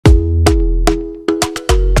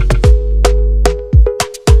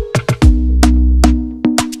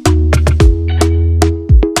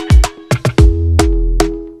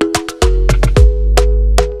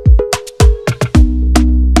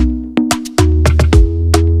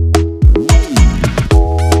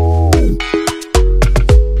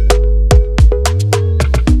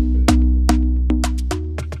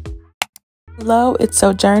it's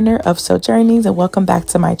Sojourner of Sojournies and welcome back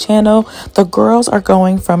to my channel. The girls are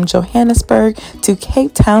going from Johannesburg to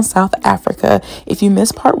Cape Town, South Africa. If you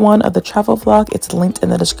missed part 1 of the travel vlog, it's linked in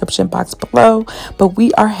the description box below. But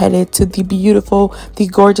we are headed to the beautiful, the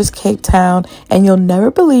gorgeous Cape Town, and you'll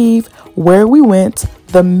never believe where we went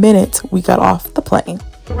the minute we got off the plane.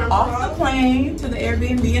 Off the plane to the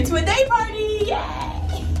Airbnb and to a day party.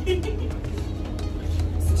 Yay!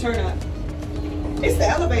 Turn up. It's the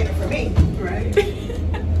elevator for me, right?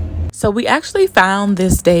 So we actually found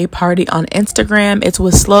this day party on Instagram. It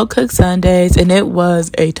was Slow Cook Sundays and it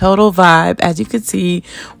was a total vibe. As you could see,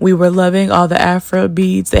 we were loving all the Afro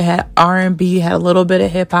beats. They had R&B, had a little bit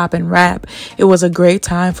of hip hop and rap. It was a great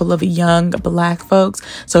time full of young Black folks.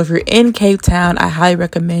 So if you're in Cape Town, I highly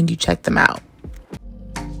recommend you check them out.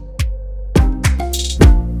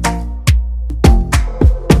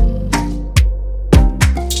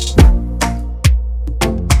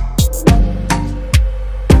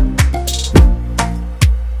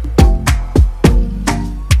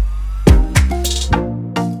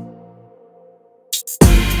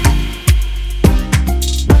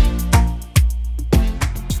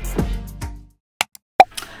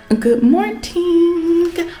 Good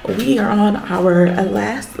morning. We are on our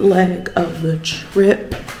last leg of the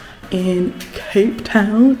trip in Cape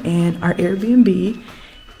Town and our Airbnb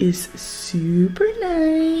is super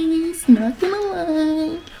nice, not gonna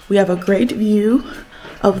lie. We have a great view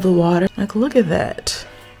of the water. Like, look at that.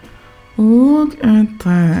 Look at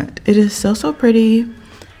that. It is so pretty.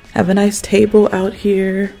 Have a nice table out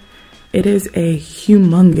here. It is a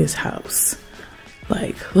humongous house.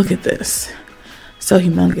 Like, look at this. So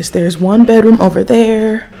humongous. There's one bedroom over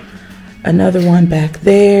there, another one back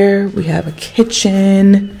there. We have a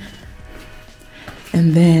kitchen,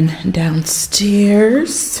 and then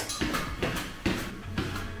downstairs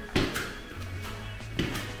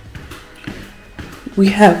we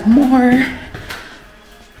have more.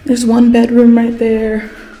 There's one bedroom right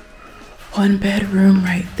there, one bedroom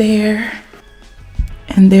right there,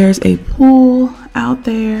 and there's a pool out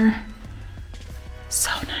there.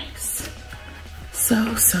 So nice.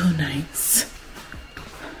 So nice.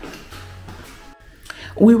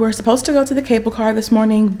 We were supposed to go to the cable car this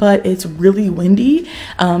morning, but it's really windy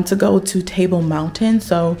to go to Table Mountain.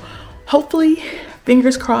 So hopefully,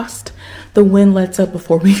 fingers crossed, the wind lets up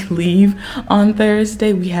before we leave on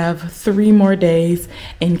Thursday. We have 3 more days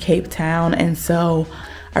in Cape Town, and so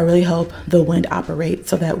I really hope the wind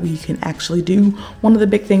operates so that we can actually do one of the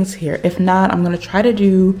big things here. If not, I'm gonna try to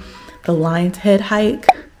do the Lion's Head hike.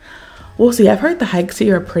 We'll see. I've heard the hikes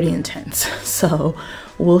here are pretty intense, so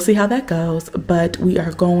we'll see how that goes. But we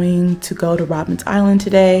are going to go to Robben Island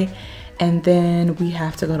today, and then we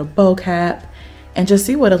have to go to Bo-Kaap and just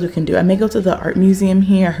see what else we can do. I may go to the art museum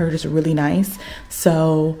here. I heard it's really nice.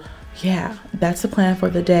 So yeah, that's the plan for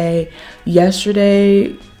the day.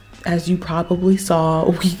 Yesterday, as you probably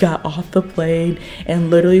saw, we got off the plane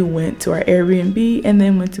and literally went to our Airbnb and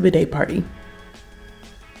then went to a day party.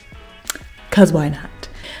 'Cause why not?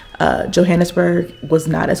 Johannesburg was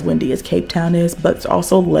not as windy as Cape Town is, but it's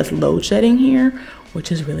also less load shedding here,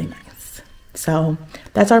 which is really nice. So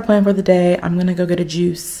that's our plan for the day. I'm gonna go get a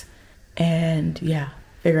juice and yeah,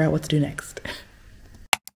 figure out what to do next.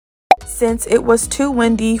 Since it was too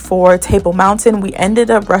windy for Table Mountain, we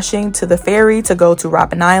ended up rushing to the ferry to go to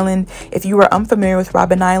Robben Island. If you are unfamiliar with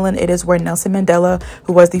Robben Island, it is where Nelson Mandela,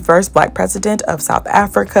 who was the first Black president of South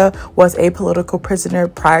Africa, was a political prisoner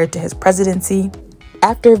prior to his presidency.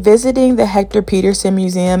 After visiting the Hector Peterson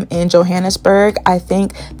Museum in Johannesburg, I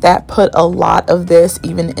think that put a lot of this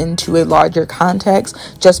even into a larger context,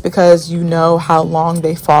 just because you know how long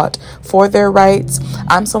they fought for their rights.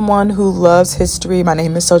 I'm someone who loves history. My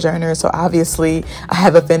name is Sojourner, so obviously I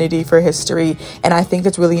have affinity for history, and I think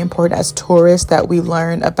it's really important as tourists that we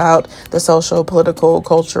learn about the social, political,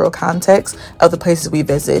 cultural context of the places we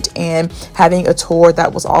visit. And having a tour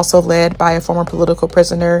that was also led by a former political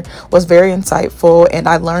prisoner was very insightful, and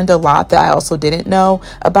I learned a lot that I also didn't know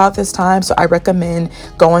about this time. So I recommend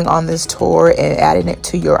going on this tour and adding it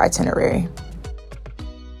to your itinerary.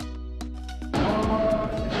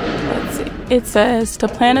 Let's see. It says, to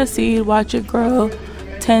plant a seed, watch it grow,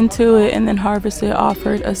 tend to it, and then harvest it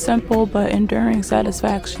offered a simple but enduring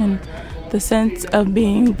satisfaction. The sense of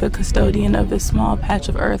being the custodian of this small patch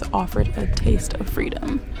of earth offered a taste of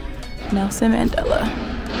freedom. Nelson Mandela.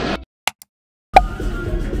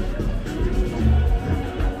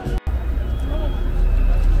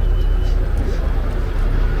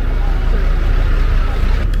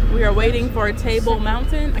 We are waiting for Table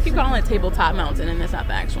Mountain. I keep calling it Tabletop Mountain, and that's not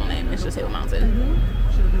the actual name. It's just Table Mountain.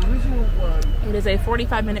 It is a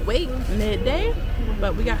 45-minute wait, midday,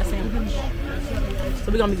 but we got a sandwich.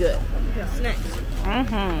 So we're gonna be good.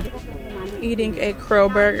 Eating a crow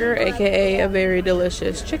burger, aka a very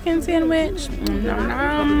delicious chicken sandwich.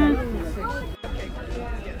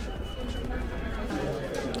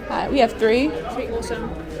 Alright, we have 3. Awesome.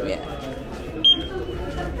 Yeah.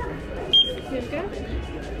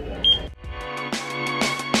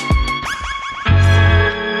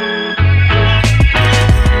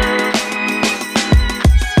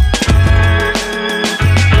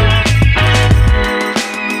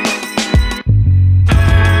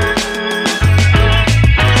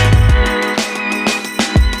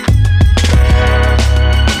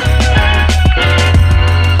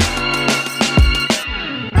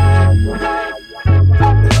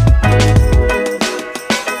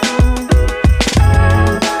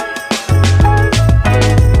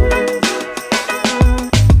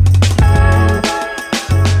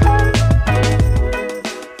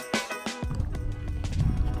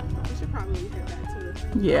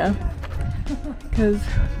 Yeah, because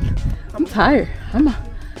I'm tired. I'm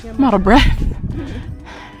out of breath.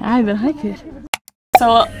 I haven't hiked it.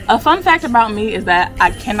 So a fun fact about me is that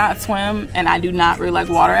I cannot swim and I do not really like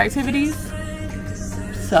water activities.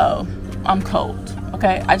 So I'm cold,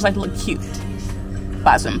 okay? I just like to look cute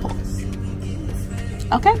by a swimming pool.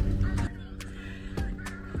 Okay?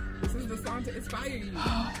 This is the song to inspire you.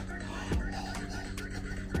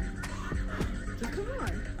 Come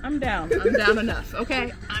on. I'm down enough,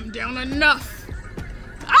 okay? I'm down enough.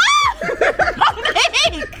 Ah!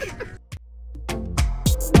 Nick!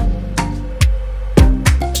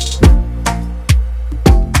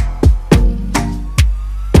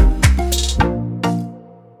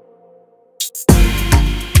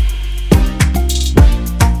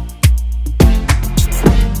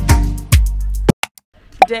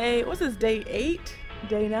 What's this, day 8?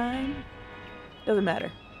 Day 9? Doesn't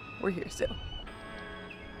matter. We're here still.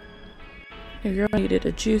 Your girl needed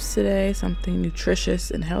a juice today, something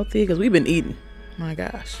nutritious and healthy, because we've been eating. My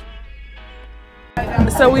gosh.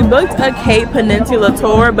 So we booked a Cape Peninsula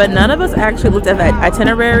tour, but none of us actually looked at that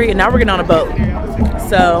itinerary, and now we're getting on a boat.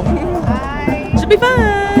 So, should be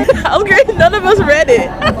fun. Okay, none of us read it.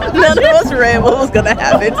 None of us read what was going to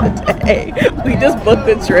happen today. We just booked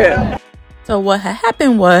the trip. So what had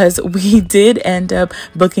happened was we did end up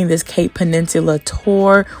booking this Cape Peninsula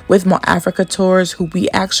tour with More Africa Tours, who we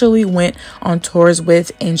actually went on tours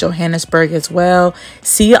with in Johannesburg as well.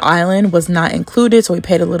 Sea Island was not included, so we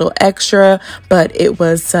paid a little extra, but it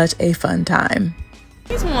was such a fun time.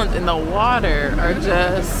 These ones in the water are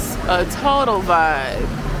just a total vibe.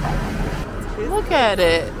 Look at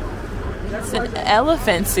it. It's an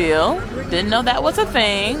elephant seal. Didn't know that was a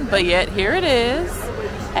thing, but yet here it is.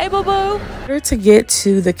 Hey, boo-boo. In order to get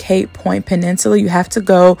to the Cape Point Peninsula, you have to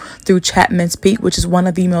go through Chapman's Peak, which is one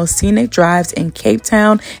of the most scenic drives in Cape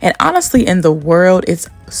Town and honestly in the world. It's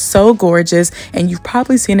so gorgeous, and you've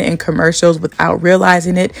probably seen it in commercials without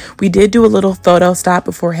realizing it. We did do a little photo stop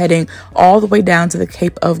before heading all the way down to the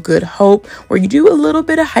Cape of Good Hope, where you do a little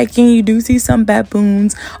bit of hiking. You do see some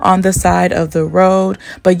baboons on the side of the road,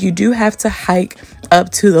 but you do have to hike up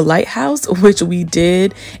to the lighthouse, which we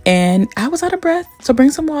did, and I was out of breath, so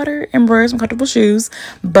bring some water and wear some comfortable shoes.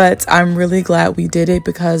 But I'm really glad we did it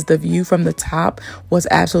because the view from the top was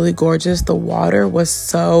absolutely gorgeous. The water was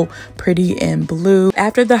so pretty and blue.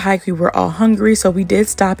 After the hike, we were all hungry, so we did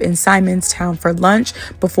stop in Simonstown for lunch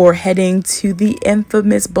before heading to the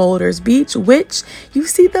infamous Boulders Beach, which you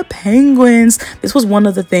see the penguins. This was one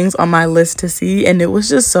of the things on my list to see, and it was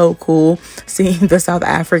just so cool seeing the South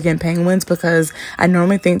African penguins because I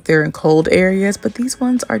normally think they're in cold areas, but these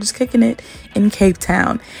ones are just kicking it in Cape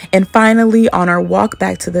Town. And finally, on our walk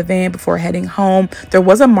back to the van before heading home, there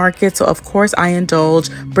was a market, so of course I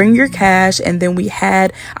indulged. Bring your cash, and then we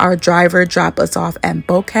had our driver drop us off at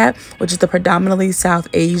Bo-Kaap, which is the predominantly South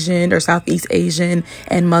Asian or Southeast Asian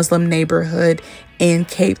and Muslim neighborhood in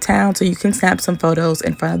Cape Town, so you can snap some photos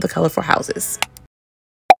in front of the colorful houses.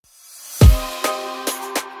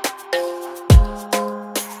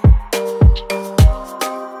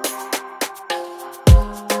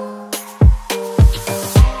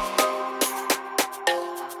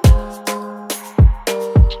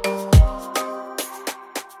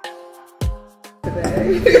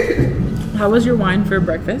 How was your wine for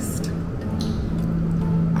breakfast?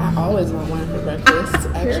 I always want wine for breakfast,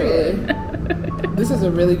 actually. This is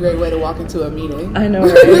a really great way to walk into a meeting. I know,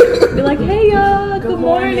 right? Be like, hey y'all, good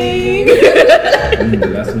morning.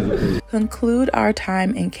 Conclude our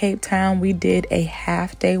time in Cape Town, we did a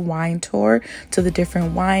half-day wine tour to the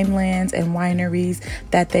different winelands and wineries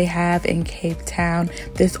that they have in Cape Town.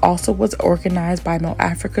 This also was organized by Mo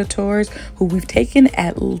Africa Tours, who we've taken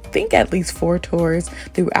at least 4 tours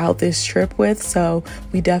throughout this trip with, so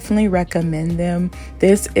we definitely recommend them.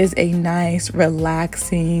 This is a nice,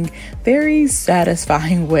 relaxing, very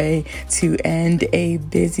satisfying way to end a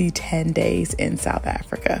busy 10 days in South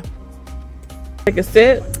Africa. Take a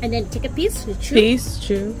sip. And then take a piece, you chew. Piece,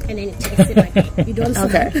 chew. And then you take a sip again. You don't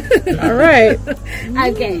Okay. All right.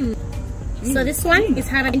 Okay. So this one is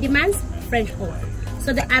Harab in Demands French Hall.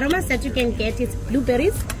 So the aromas that you can get is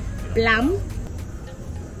blueberries, plum.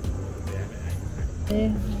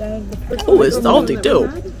 Oh, it's salty too.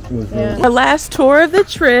 Yeah. Our last tour of the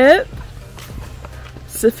trip.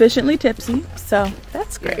 Sufficiently tipsy, so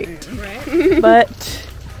that's great. But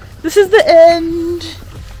this is the end.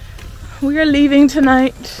 We are leaving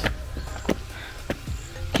tonight.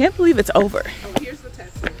 Can't believe it's over. Oh, here's the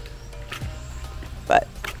text. But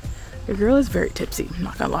your girl is very tipsy. I'm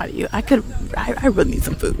not gonna lie to you. I really need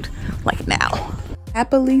some food, like now.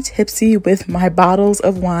 Happily tipsy with my bottles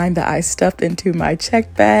of wine that I stuffed into my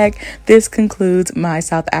check bag. This concludes my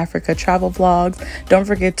South Africa travel vlogs. Don't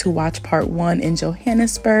forget to watch part 1 in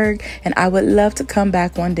Johannesburg, and I would love to come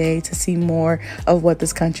back one day to see more of what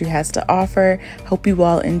this country has to offer. Hope you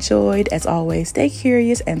all enjoyed. As always, stay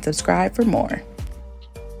curious and subscribe for more.